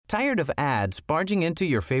Tired of ads barging into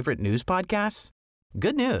your favorite news podcasts?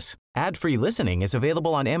 Good news. Ad-free listening is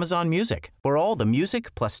available on Amazon Music for all the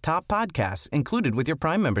music plus top podcasts included with your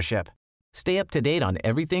Prime membership. Stay up to date on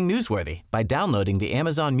everything newsworthy by downloading the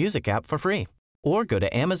Amazon Music app for free or go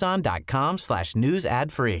to amazon.com/news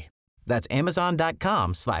ad free. That's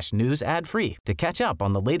amazon.com/news ad free to catch up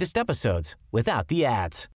on the latest episodes without the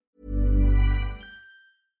ads.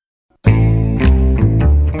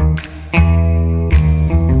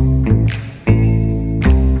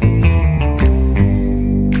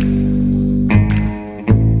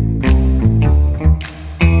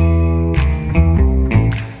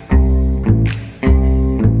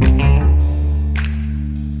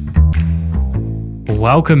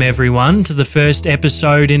 Welcome everyone to the first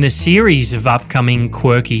episode in a series of upcoming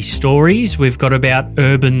quirky stories we've got about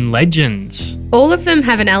urban legends. All of them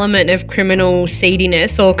have an element of criminal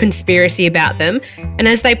seediness or conspiracy about them, and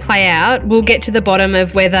as they play out, we'll get to the bottom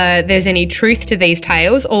of whether there's any truth to these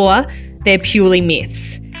tales or they're purely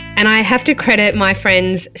myths. And I have to credit my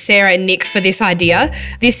friends Sarah and Nick for this idea.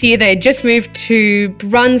 This year they just moved to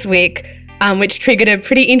Brunswick, which triggered a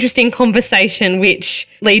pretty interesting conversation, which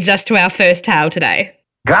leads us to our first tale today.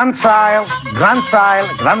 Grand Sile,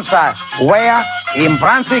 where in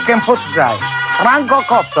Brunswick and Footscray, Franco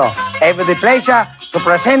Cozzo have the pleasure to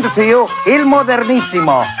present to you Il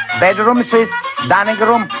Modernissimo, bedroom suites, dining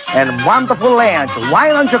room, and wonderful lounge. Why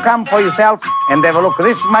don't you come for yourself and have a look at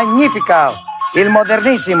this magnifico Il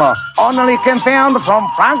Modernissimo, only can found from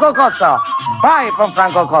Franco Cozzo. Buy from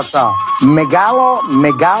Franco Cozzo. Megalo,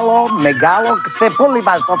 se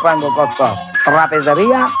pulibasto Franco Cozzo.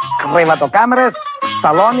 Trapezeria, crevatocameras,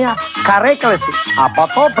 salonia, carecles,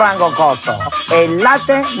 apoto Franco Cozzo. E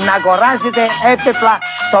latte, nagorazite e pepla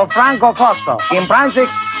sto Franco Cozzo. In Brunswick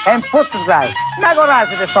and Footscray.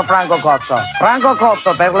 Nagorazite sto Franco Cozzo. Franco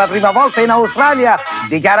Cozzo per la prima volta in Australia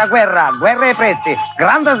dichiara guerra ai prezzi,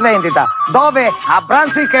 grande svendita. Dove? A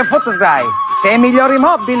Brunswick e Footscray. Se i migliori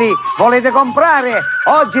mobili volete comprare,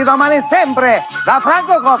 oggi, domani e sempre, da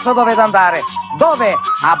Franco Cozzo dovete andare. Dove?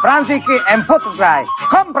 A Brunswick and Footscray.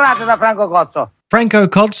 Comprate da Franco Cozzo. Franco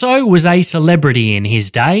Cozzo was a celebrity in his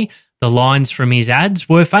day. The lines from his ads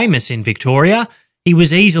were famous in Victoria. He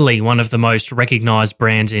was easily one of the most recognised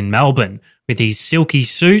brands in Melbourne. With his silky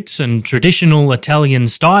suits and traditional Italian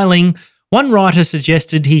styling, one writer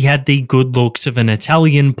suggested he had the good looks of an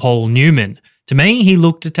Italian Paul Newman. To me, he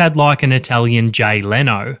looked a tad like an Italian Jay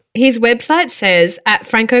Leno. His website says, at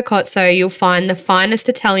Franco Cozzo you'll find the finest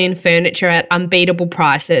Italian furniture at unbeatable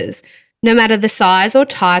prices. No matter the size or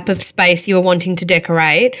type of space you are wanting to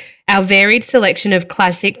decorate, our varied selection of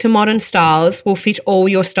classic to modern styles will fit all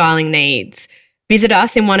your styling needs. Visit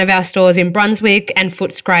us in one of our stores in Brunswick and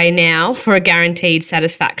Footscray now for a guaranteed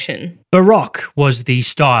satisfaction. Baroque was the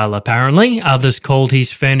style apparently. Others called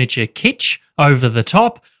his furniture kitsch, over the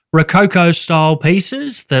top, Rococo-style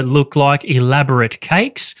pieces that look like elaborate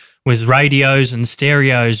cakes with radios and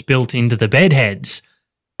stereos built into the bedheads.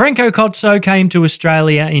 Franco Cozzo came to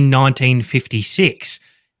Australia in 1956.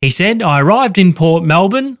 He said, "I arrived in Port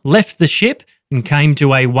Melbourne, left the ship and came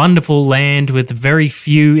to a wonderful land with very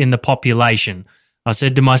few in the population. I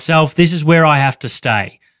said to myself, this is where I have to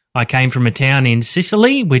stay. I came from a town in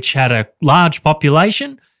Sicily which had a large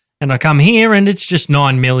population, and I come here and it's just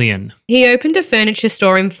 9 million. He opened a furniture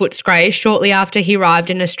store in Footscray shortly after he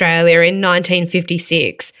arrived in Australia in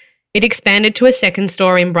 1956. It expanded to a second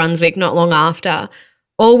store in Brunswick not long after.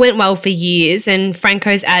 All went well for years, and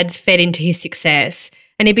Franco's ads fed into his success,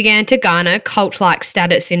 and he began to garner cult-like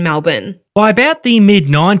status in Melbourne. By about the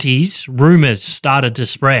mid-90s, rumours started to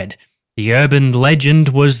spread. The urban legend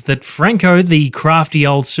was that Franco, the crafty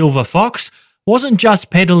old silver fox, wasn't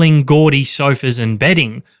just peddling gaudy sofas and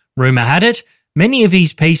bedding. Rumour had it, many of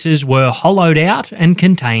his pieces were hollowed out and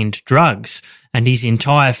contained drugs, and his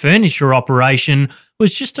entire furniture operation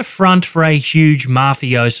was just a front for a huge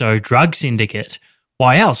mafioso drug syndicate.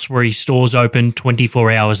 Why else were his stores open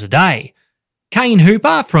 24 hours a day? Kane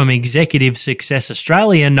Hooper from Executive Success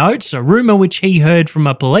Australia notes a rumour which he heard from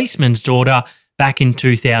a policeman's daughter back in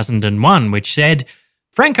 2001, which said,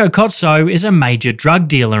 Franco Cozzo is a major drug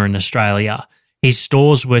dealer in Australia. His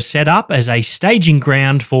stores were set up as a staging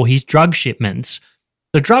ground for his drug shipments.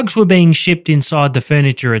 The drugs were being shipped inside the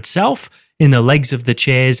furniture itself, in the legs of the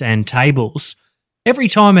chairs and tables. Every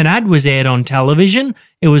time an ad was aired on television,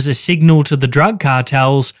 it was a signal to the drug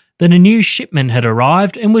cartels that a new shipment had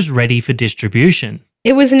arrived and was ready for distribution.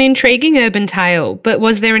 It was an intriguing urban tale, but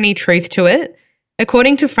was there any truth to it?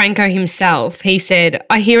 According to Franco himself, he said,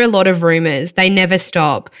 I hear a lot of rumours. They never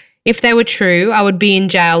stop. If they were true, I would be in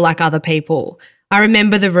jail like other people. I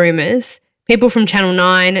remember the rumours. People from Channel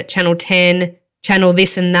 9, Channel 10, channel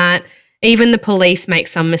this and that. Even the police make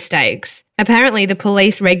some mistakes. Apparently, the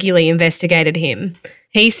police regularly investigated him.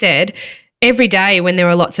 He said, "Every day when there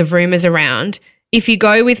are lots of rumours around, if you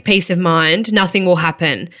go with peace of mind, nothing will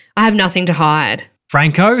happen. I have nothing to hide."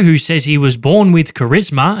 Franco, who says he was born with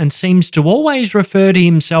charisma and seems to always refer to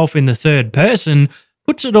himself in the third person,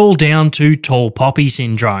 puts it all down to tall poppy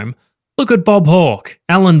syndrome. Look at Bob Hawke,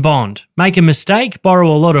 Alan Bond. Make a mistake,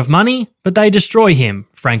 borrow a lot of money, but they destroy him,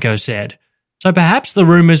 Franco said. So perhaps the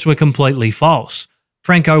rumours were completely false.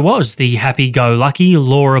 Franco was the happy-go-lucky,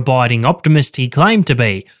 law-abiding optimist he claimed to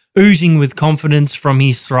be, oozing with confidence from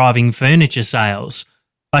his thriving furniture sales.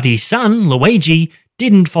 But his son, Luigi,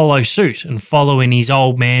 didn't follow suit and follow in his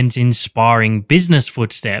old man's inspiring business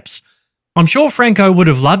footsteps. I'm sure Franco would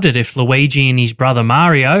have loved it if Luigi and his brother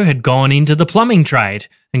Mario had gone into the plumbing trade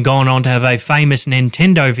and gone on to have a famous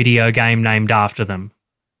Nintendo video game named after them.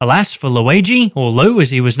 Alas for Luigi, or Lou as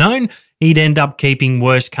he was known, he'd end up keeping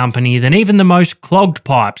worse company than even the most clogged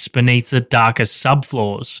pipes beneath the darkest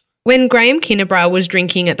subfloors. When Graham Kinnebra was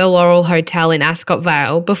drinking at the Laurel Hotel in Ascot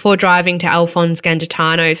Vale before driving to Alphonse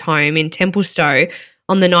Gangitano's home in Templestowe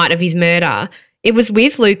on the night of his murder, it was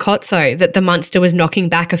with Lou Cozzo that the monster was knocking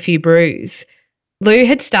back a few brews. Lou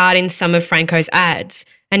had starred in some of Franco's ads,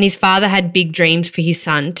 and his father had big dreams for his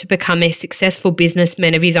son to become a successful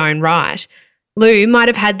businessman of his own right. Lou might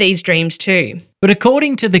have had these dreams too. But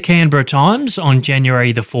according to the Canberra Times, on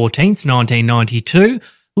January the 14th, 1992,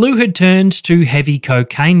 Lou had turned to heavy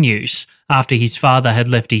cocaine use after his father had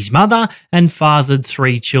left his mother and fathered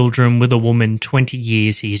 3 children with a woman 20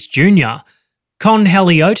 years his junior. Con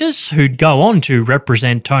Heliotis, who'd go on to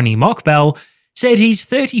represent Tony Mockbell, said his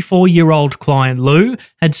 34-year-old client Lou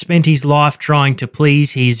had spent his life trying to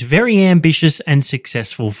please his very ambitious and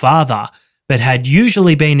successful father, but had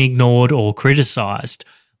usually been ignored or criticised.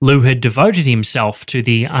 Lou had devoted himself to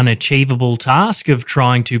the unachievable task of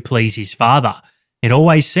trying to please his father. It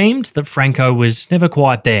always seemed that Franco was never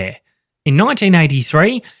quite there. In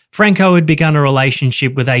 1983, Franco had begun a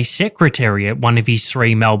relationship with a secretary at one of his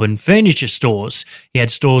 3 Melbourne furniture stores. He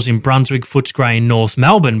had stores in Brunswick, Footscray and North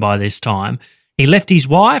Melbourne by this time. He left his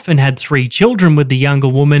wife and had 3 children with the younger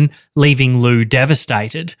woman, leaving Lou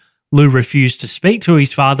devastated. Lou refused to speak to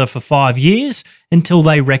his father for 5 years until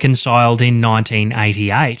they reconciled in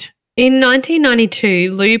 1988. In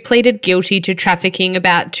 1992, Lou pleaded guilty to trafficking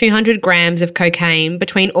about 200 grams of cocaine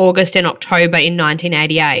between August and October in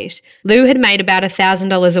 1988. Lou had made about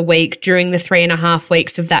 $1,000 a week during the 3.5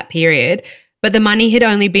 weeks of that period, but the money had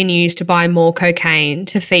only been used to buy more cocaine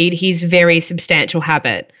to feed his very substantial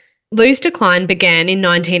habit. Lou's decline began in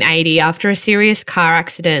 1980 after a serious car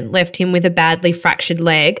accident left him with a badly fractured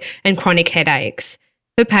leg and chronic headaches.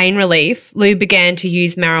 For pain relief, Lou began to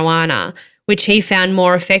use marijuana, which he found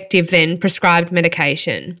more effective than prescribed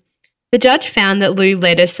medication. The judge found that Lou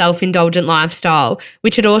led a self-indulgent lifestyle,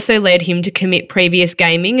 which had also led him to commit previous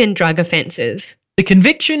gaming and drug offences. The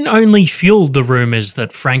conviction only fueled the rumours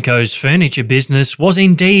that Franco's furniture business was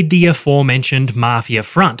indeed the aforementioned mafia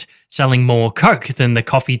front, selling more coke than the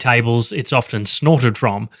coffee tables it's often snorted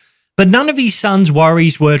from. But none of his son's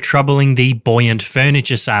worries were troubling the buoyant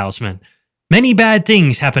furniture salesman. Many bad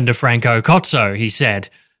things happened to Franco Cozzo, he said.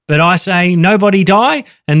 But I say nobody die,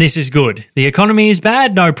 and this is good. The economy is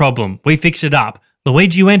bad, no problem. We fix it up.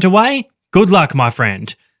 Luigi went away? Good luck, my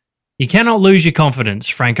friend. You cannot lose your confidence,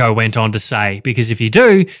 Franco went on to say, because if you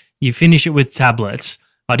do, you finish it with tablets.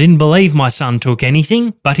 I didn't believe my son took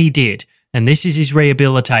anything, but he did, and this is his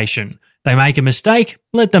rehabilitation. They make a mistake,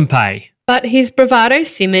 let them pay. But his bravado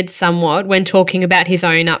simmered somewhat when talking about his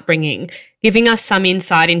own upbringing, giving us some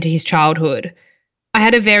insight into his childhood. I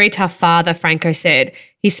had a very tough father, Franco said.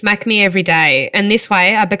 He smacked me every day, and this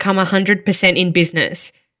way I become 100% in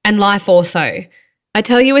business, and life also. I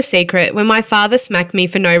tell you a secret, when my father smacked me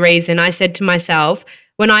for no reason, I said to myself,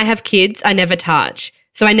 when I have kids, I never touch,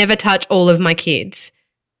 so I never touch all of my kids.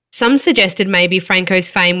 Some suggested maybe Franco's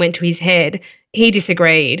fame went to his head. He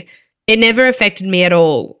disagreed. It never affected me at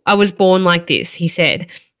all. I was born like this, he said.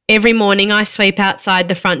 Every morning I sweep outside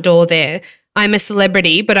the front door there. I'm a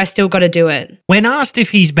celebrity, but I still got to do it. When asked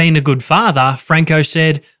if he's been a good father, Franco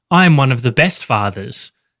said, I am one of the best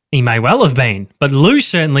fathers. He may well have been, but Lou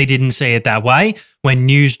certainly didn't see it that way when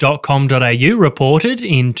news.com.au reported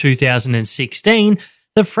in 2016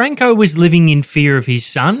 that Franco was living in fear of his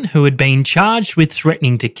son, who had been charged with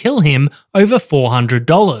threatening to kill him over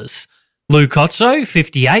 $400. Lou Cozzo,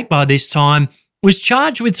 58 by this time, was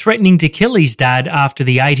charged with threatening to kill his dad after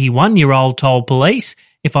the 81-year-old told police,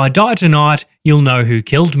 if I die tonight, you'll know who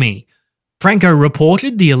killed me. Franco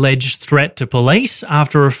reported the alleged threat to police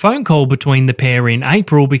after a phone call between the pair in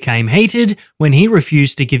April became heated when he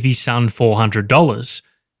refused to give his son $400.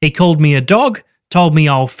 He called me a dog, told me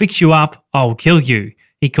I'll fix you up, I'll kill you.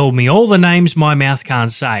 He called me all the names my mouth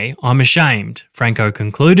can't say. I'm ashamed, Franco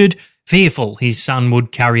concluded, fearful his son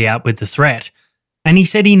would carry out with the threat. And he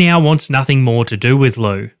said he now wants nothing more to do with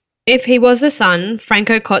Lou. If he was a son,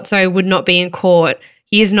 Franco Cozzo would not be in court.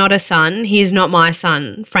 He is not a son. He is not my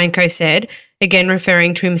son, Franco said, again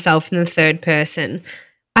referring to himself in the third person.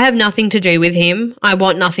 I have nothing to do with him. I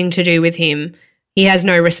want nothing to do with him. He has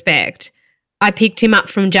no respect. I picked him up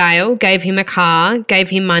from jail, gave him a car, gave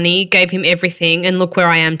him money, gave him everything, and look where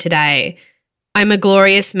I am today. I'm a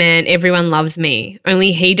glorious man. Everyone loves me.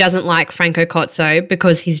 Only he doesn't like Franco Cozzo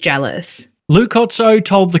because he's jealous. Lou Cozzo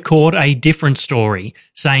told the court a different story,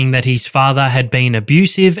 saying that his father had been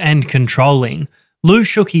abusive and controlling. Lou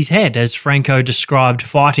shook his head as Franco described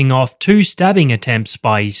fighting off 2 stabbing attempts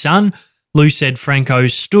by his son. Lou said Franco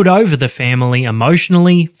stood over the family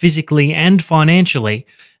emotionally, physically and financially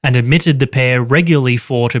and admitted the pair regularly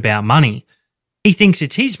fought about money. He thinks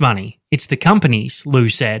it's his money. It's the company's, Lou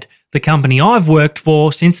said. The company I've worked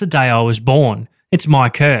for since the day I was born. It's my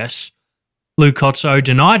curse. Lou Cozzo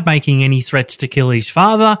denied making any threats to kill his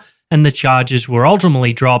father, and the charges were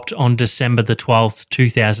ultimately dropped on December the 12th,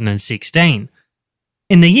 2016.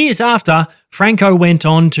 In the years after, Franco went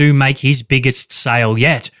on to make his biggest sale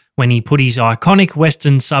yet, when he put his iconic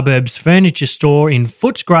Western Suburbs furniture store in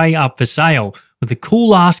Footscray up for sale, with a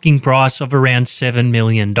cool asking price of around $7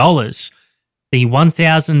 million. The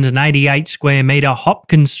 1,088 square metre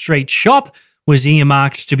Hopkins Street shop was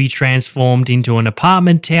earmarked to be transformed into an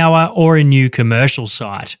apartment tower or a new commercial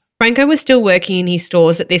site. Franco was still working in his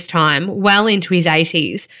stores at this time, well into his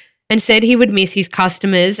 80s, and said he would miss his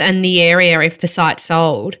customers and the area if the site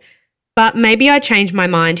sold. But maybe I changed my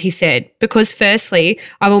mind, he said, because firstly,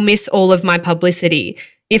 I will miss all of my publicity.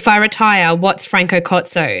 If I retire, what's Franco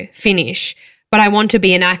Cozzo? Finish. But I want to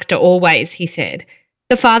be an actor always, he said.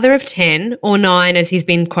 The father of 10, or 9 as he's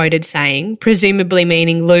been quoted saying, presumably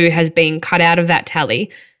meaning Lou has been cut out of that tally,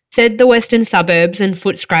 said the Western Suburbs and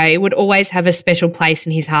Footscray would always have a special place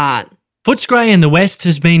in his heart. Footscray in the West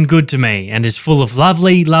has been good to me and is full of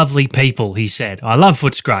lovely, lovely people, he said. I love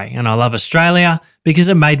Footscray and I love Australia because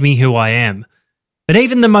it made me who I am. But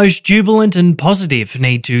even the most jubilant and positive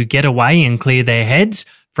need to get away and clear their heads.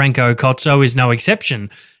 Franco Cozzo is no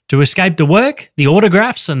exception. To escape the work, the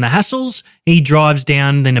autographs and the hassles, he drives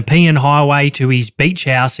down the Nepean Highway to his beach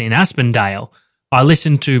house in Aspendale. I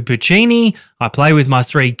listen to Puccini, I play with my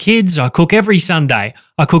 3 kids, I cook every Sunday.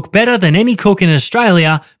 I cook better than any cook in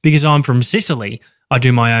Australia because I'm from Sicily. I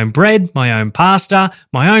do my own bread, my own pasta,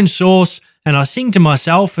 my own sauce, and I sing to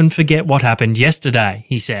myself and forget what happened yesterday,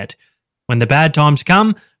 he said. When the bad times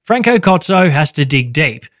come, Franco Cozzo has to dig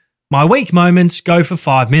deep. My weak moments go for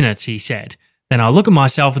 5 minutes, he said. Then I look at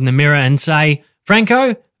myself in the mirror and say,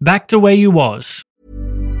 Franco, back to where you was.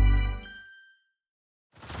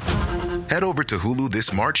 Head over to Hulu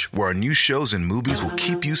this March, where our new shows and movies will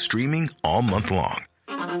keep you streaming all month long.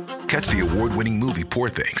 Catch the award-winning movie Poor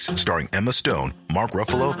Things, starring Emma Stone, Mark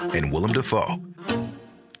Ruffalo, and Willem Dafoe.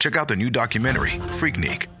 Check out the new documentary,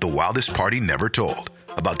 Freaknik, The Wildest Party Never Told,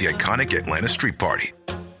 about the iconic Atlanta Street Party.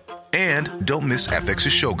 And don't miss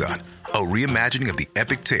FX's Shogun, a reimagining of the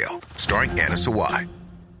epic tale, starring Anna Sawai.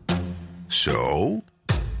 So,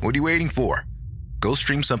 what are you waiting for? Go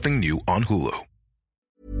stream something new on Hulu.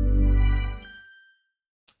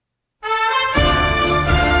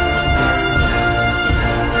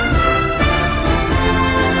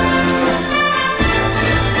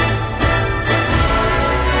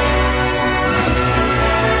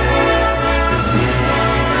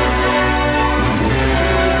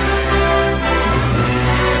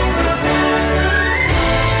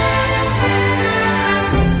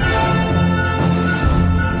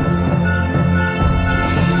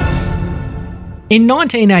 In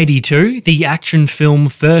 1982, the action film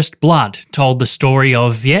First Blood told the story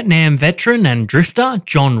of Vietnam veteran and drifter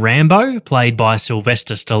John Rambo, played by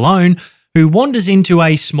Sylvester Stallone, who wanders into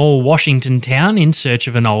a small Washington town in search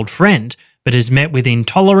of an old friend, but is met with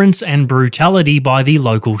intolerance and brutality by the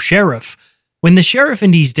local sheriff. When the sheriff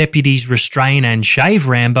and his deputies restrain and shave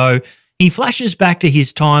Rambo, he flashes back to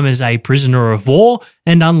his time as a prisoner of war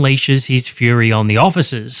and unleashes his fury on the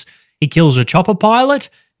officers. He kills a chopper pilot,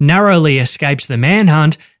 narrowly escapes the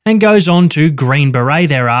manhunt, and goes on to Green Beret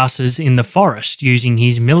their asses in the forest using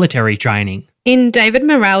his military training. In David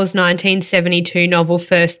Morrell's 1972 novel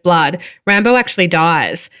First Blood, Rambo actually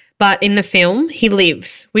dies, but in the film, he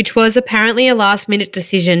lives, which was apparently a last-minute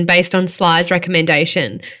decision based on Sly's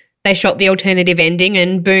recommendation. They shot the alternative ending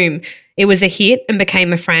and boom, It was a hit and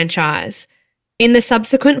became a franchise. In the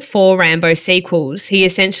subsequent 4 Rambo sequels, he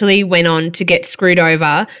essentially went on to get screwed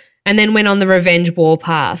over and then went on the revenge war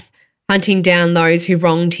path, hunting down those who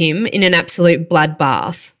wronged him in an absolute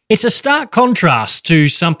bloodbath. It's a stark contrast to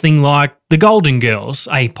something like The Golden Girls,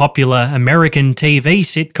 a popular American TV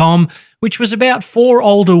sitcom which was about 4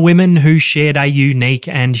 older women who shared a unique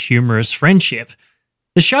and humorous friendship.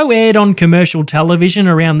 The show aired on commercial television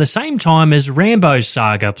around the same time as Rambo's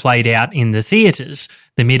saga played out in the theatres,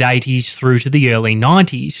 the mid-80s through to the early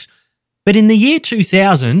 90s. But in the year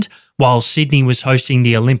 2000, while Sydney was hosting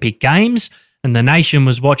the Olympic Games and the nation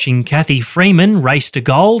was watching Kathy Freeman race to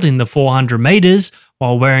gold in the 400 metres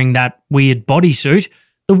while wearing that weird bodysuit,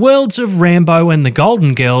 the worlds of Rambo and the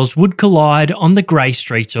Golden Girls would collide on the grey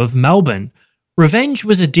streets of Melbourne. Revenge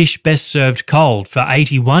was a dish best served cold for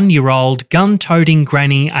 81-year-old gun-toting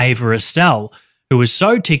granny Ava Estelle, who was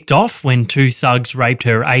so ticked off when 2 thugs raped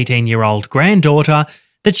her 18-year-old granddaughter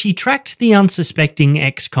that she tracked the unsuspecting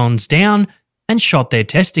ex-cons down and shot their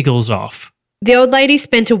testicles off. The old lady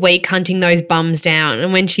spent a week hunting those bums down,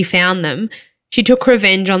 and when she found them, she took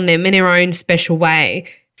revenge on them in her own special way,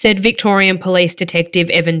 said Victorian Police Detective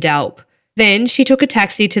Evan Delp. Then she took a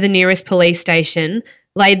taxi to the nearest police station,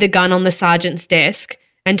 laid the gun on the sergeant's desk,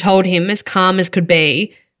 and told him, as calm as could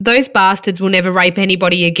be, "Those bastards will never rape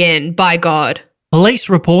anybody again, by God." Police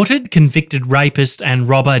reported convicted rapist and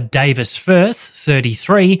robber Davis Firth,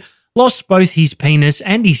 33, lost both his penis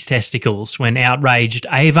and his testicles when outraged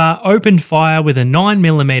Ava opened fire with a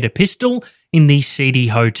 9mm pistol in the seedy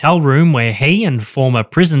hotel room where he and former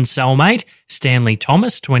prison cellmate Stanley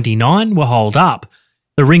Thomas, 29, were holed up.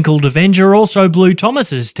 The wrinkled Avenger also blew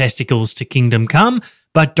Thomas's testicles to kingdom come,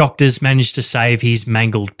 but doctors managed to save his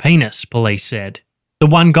mangled penis, police said. The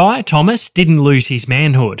one guy, Thomas, didn't lose his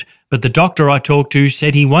manhood, but the doctor I talked to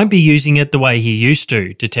said he won't be using it the way he used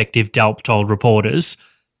to, Detective Delp told reporters.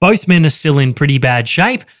 Both men are still in pretty bad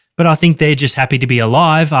shape, but I think they're just happy to be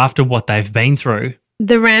alive after what they've been through.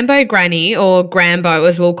 The Rambo granny, or Grambo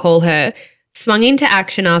as we'll call her, swung into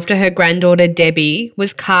action after her granddaughter Debbie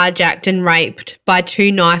was carjacked and raped by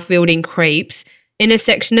 2 knife-wielding creeps in a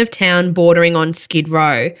section of town bordering on Skid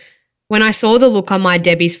Row. When I saw the look on my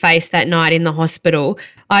Debbie's face that night in the hospital,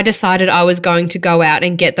 I decided I was going to go out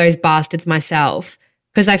and get those bastards myself,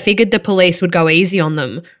 because I figured the police would go easy on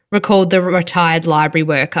them, recalled the retired library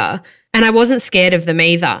worker. And I wasn't scared of them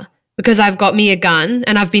either, because I've got me a gun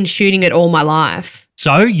and I've been shooting it all my life.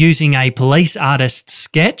 So, using a police artist's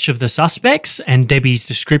sketch of the suspects and Debbie's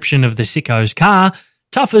description of the sicko's car,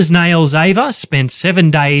 tough as nails Ava spent 7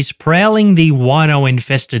 days prowling the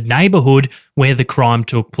wino-infested neighbourhood where the crime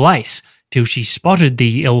took place, till she spotted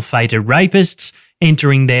the ill-fated rapists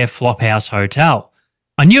entering their flophouse hotel.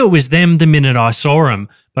 I knew it was them the minute I saw them,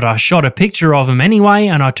 but I shot a picture of them anyway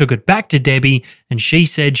and I took it back to Debbie and she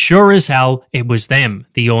said sure as hell it was them,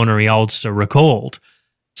 the ornery oldster recalled.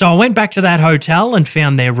 So I went back to that hotel and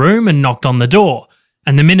found their room and knocked on the door.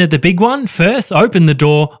 And the minute the big one, Firth, opened the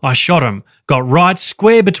door, I shot him. Got right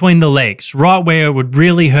square between the legs, right where it would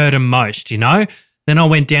really hurt him most, you know? Then I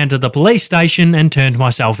went down to the police station and turned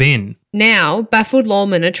myself in. Now, baffled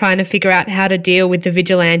lawmen are trying to figure out how to deal with the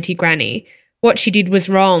vigilante granny. What she did was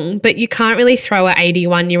wrong, but you can't really throw a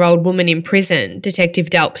 81-year-old woman in prison, Detective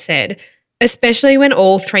Delp said, especially when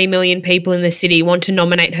all 3 million people in the city want to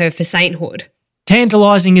nominate her for sainthood.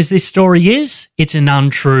 Tantalising as this story is, it's an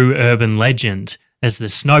untrue urban legend. As the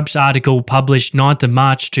Snopes article published 9th of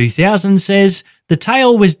March 2000 says, the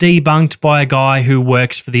tale was debunked by a guy who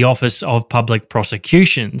works for the Office of Public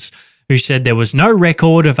Prosecutions, who said there was no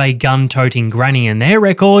record of a gun-toting granny in their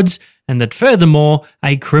records, and that furthermore,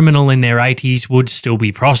 a criminal in their 80s would still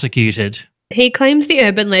be prosecuted. He claims the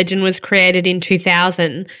urban legend was created in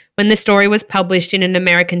 2000 when the story was published in an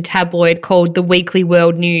American tabloid called The Weekly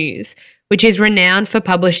World News, which is renowned for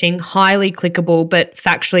publishing highly clickable but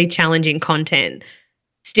factually challenging content.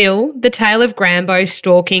 Still, the tale of Grambo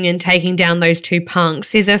stalking and taking down those 2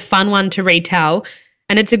 punks is a fun one to retell,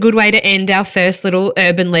 and it's a good way to end our first little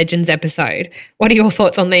Urban Legends episode. What are your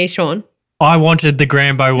thoughts on these, Sean? I wanted the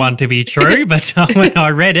Grambo one to be true, but when I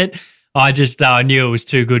read it, I just knew it was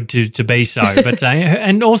too good to be so. But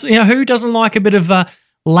and also, you know, who doesn't like a bit of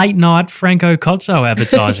late night Franco Cozzo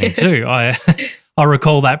advertising too? I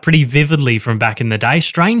recall that pretty vividly from back in the day.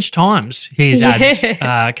 Strange times his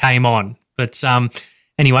ads came on. But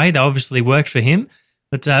anyway, they obviously worked for him.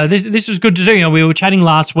 But this was good to do. You know, we were chatting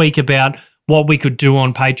last week about what we could do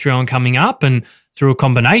on Patreon coming up, and through a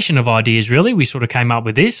combination of ideas, really, we sort of came up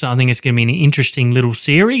with this. I think it's going to be an interesting little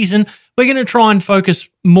series, and we're going to try and focus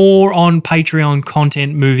more on Patreon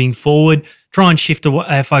content moving forward, try and shift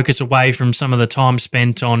our focus away from some of the time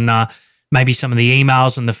spent on maybe some of the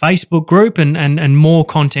emails and the Facebook group and more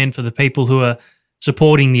content for the people who are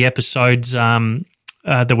supporting the episodes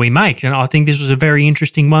that we make. And I think this was a very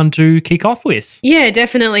interesting one to kick off with. Yeah,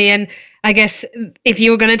 definitely. And I guess if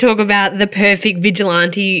you were going to talk about the perfect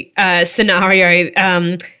vigilante scenario,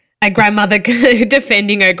 a grandmother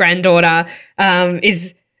defending her granddaughter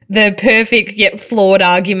is the perfect yet flawed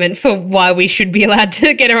argument for why we should be allowed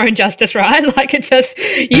to get our own justice, right? Like it just,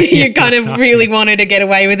 you kind of really wanted to get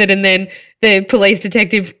away with it, and then the police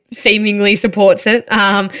detective seemingly supports it.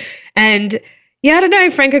 And yeah, I don't know,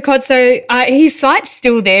 Franco Cozzo, his site's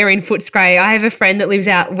still there in Footscray. I have a friend that lives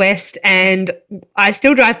out west and I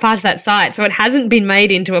still drive past that site, so it hasn't been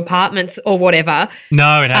made into apartments or whatever.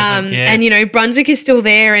 No, it hasn't, yeah. And, you know, Brunswick is still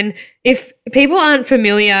there, and if people aren't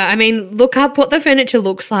familiar, I mean, look up what the furniture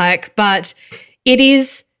looks like, but it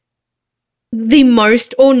is the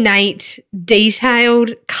most ornate,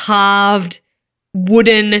 detailed, carved,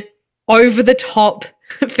 wooden, over-the-top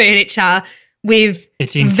furniture with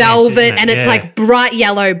intense, velvet, and it's like bright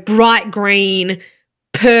yellow, bright green,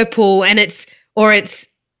 purple, and it's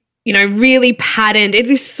you know, really patterned. It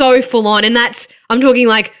is so full on, and I'm talking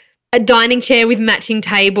like a dining chair with matching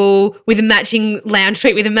table, with a matching lounge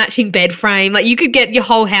suite, with a matching bed frame. Like you could get your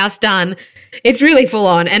whole house done. It's really full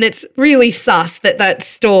on, and it's really sus that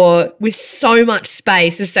store with so much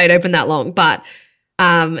space has stayed open that long. But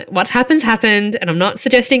what happened, and I'm not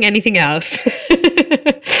suggesting anything else.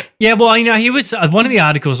 Yeah, well, you know, he was one of the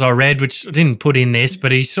articles I read, which I didn't put in this,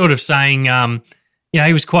 but he's sort of saying, you know,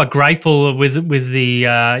 he was quite grateful with the,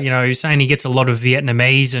 you know, he's saying he gets a lot of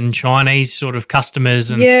Vietnamese and Chinese sort of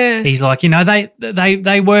customers, and he's like, you know,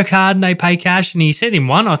 they work hard and they pay cash, and he said in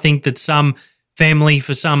one, I think that some family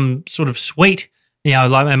for some sort of suite, you know,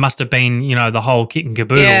 like it must have been, you know, the whole kit and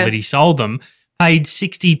caboodle that he sold them, paid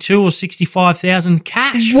 62 or 65,000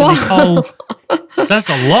 cash for this whole. So that's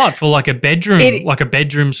a lot for like a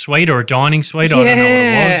bedroom suite or a dining suite. I don't know what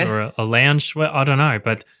it was, or a lounge suite. I don't know,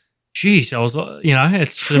 but geez, I was, you know,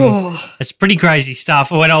 it's pretty crazy stuff.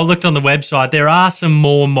 When I looked on the website, there are some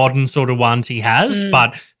more modern sort of ones he has,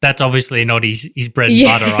 but that's obviously not his bread and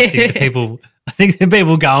butter. I think the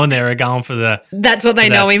people going there are going for the. That's what they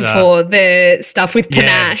know him for, the stuff with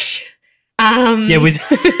panache. With.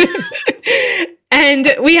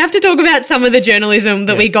 And we have to talk about some of the journalism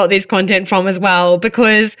that we got this content from as well,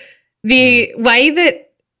 because the way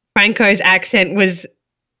that Franco's accent was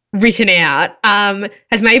written out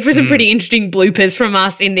has made for some pretty interesting bloopers from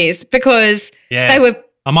us in this, because they were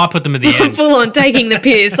I might put them at the end. Full on taking the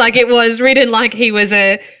piss. Like it was written like he was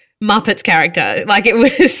a Muppets character. Like it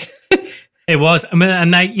was. It was. I mean,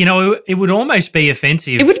 and they, you know, it would almost be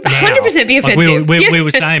offensive. It would 100% be offensive. Like we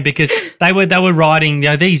were saying, because they were writing, you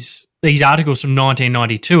know, these articles from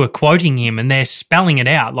 1992 are quoting him, and they're spelling it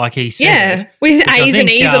out like he says it. With A's and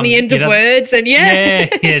E's on the end of words, and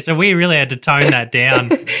so we really had to tone that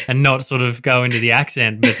down and not sort of go into the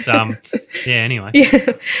accent. But anyway.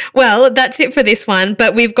 Yeah. Well, that's it for this one,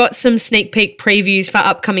 but we've got some sneak peek previews for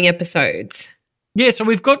upcoming episodes. Yeah, so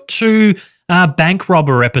we've got 2 bank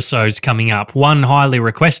robber episodes coming up, one highly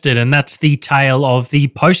requested, and that's the tale of the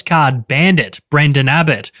postcard bandit, Brendan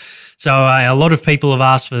Abbott. So a lot of people have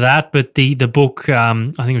asked for that, but the book, I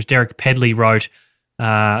think it was Derek Pedley wrote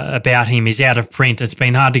about him, is out of print. It's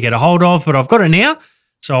been hard to get a hold of, but I've got it now,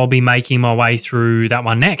 so I'll be making my way through that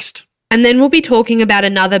one next. And then we'll be talking about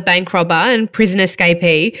another bank robber and prison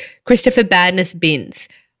escapee, Christopher Badness Binns.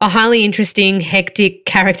 A highly interesting, hectic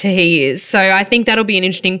character he is. So I think that'll be an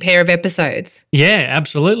interesting pair of episodes. Yeah,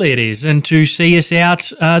 absolutely it is. And to see us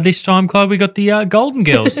out this time, Chloe, we got the Golden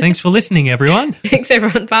Girls. Thanks for listening, everyone. Thanks,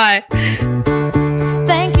 everyone. Bye.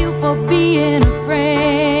 Thank you for being a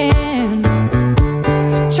friend.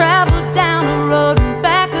 Travel down the road and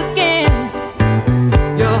back again.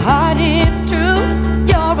 Your heart is true.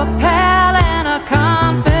 You're a pal and a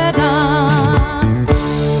confidant.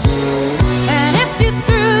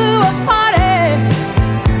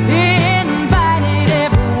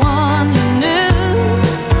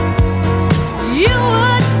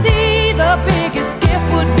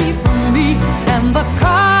 The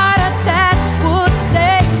card attached would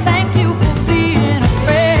say, thank you for being a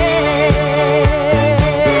friend.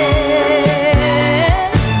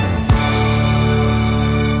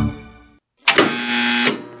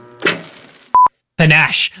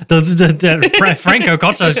 Panache. The Franco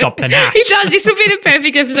Cozzo's got panache. He does. This would be the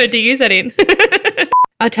perfect episode to use that in.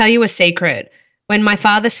 I'll tell you a secret. When my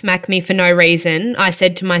father smacked me for no reason, I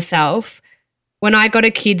said to myself, when I got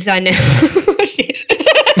a kids, I never... Oh, shit.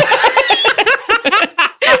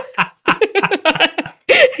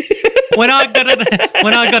 When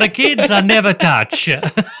I got a kids, I never touch.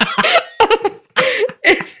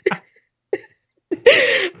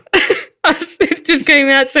 It just came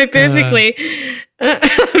out so perfectly.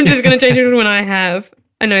 I'm just going to change it to when I have.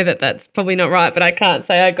 I know that that's probably not right, but I can't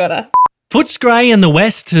say I gotta. Footscray and the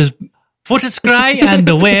West is Footscray and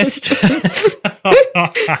the West.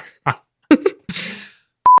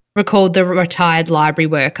 Recalled the retired library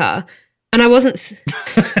worker, and I wasn't.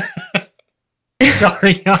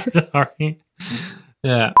 Sorry, I'm sorry.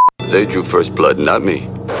 Yeah. They drew first blood, not me.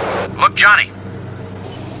 Look, Johnny.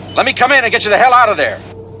 Let me come in and get you the hell out of there.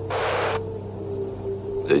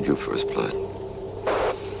 They drew first blood.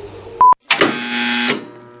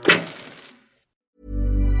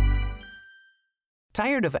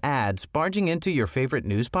 Tired of ads barging into your favorite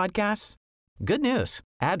news podcasts? Good news.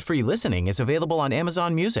 Ad-free listening is available on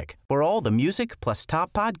Amazon Music for all the music plus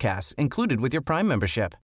top podcasts included with your Prime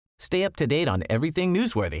membership. Stay up to date on everything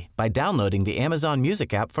newsworthy by downloading the Amazon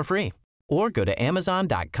Music app for free or go to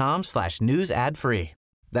amazon.com/news ad free.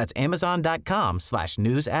 That's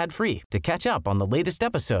amazon.com/news ad free to catch up on the latest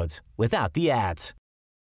episodes without the ads.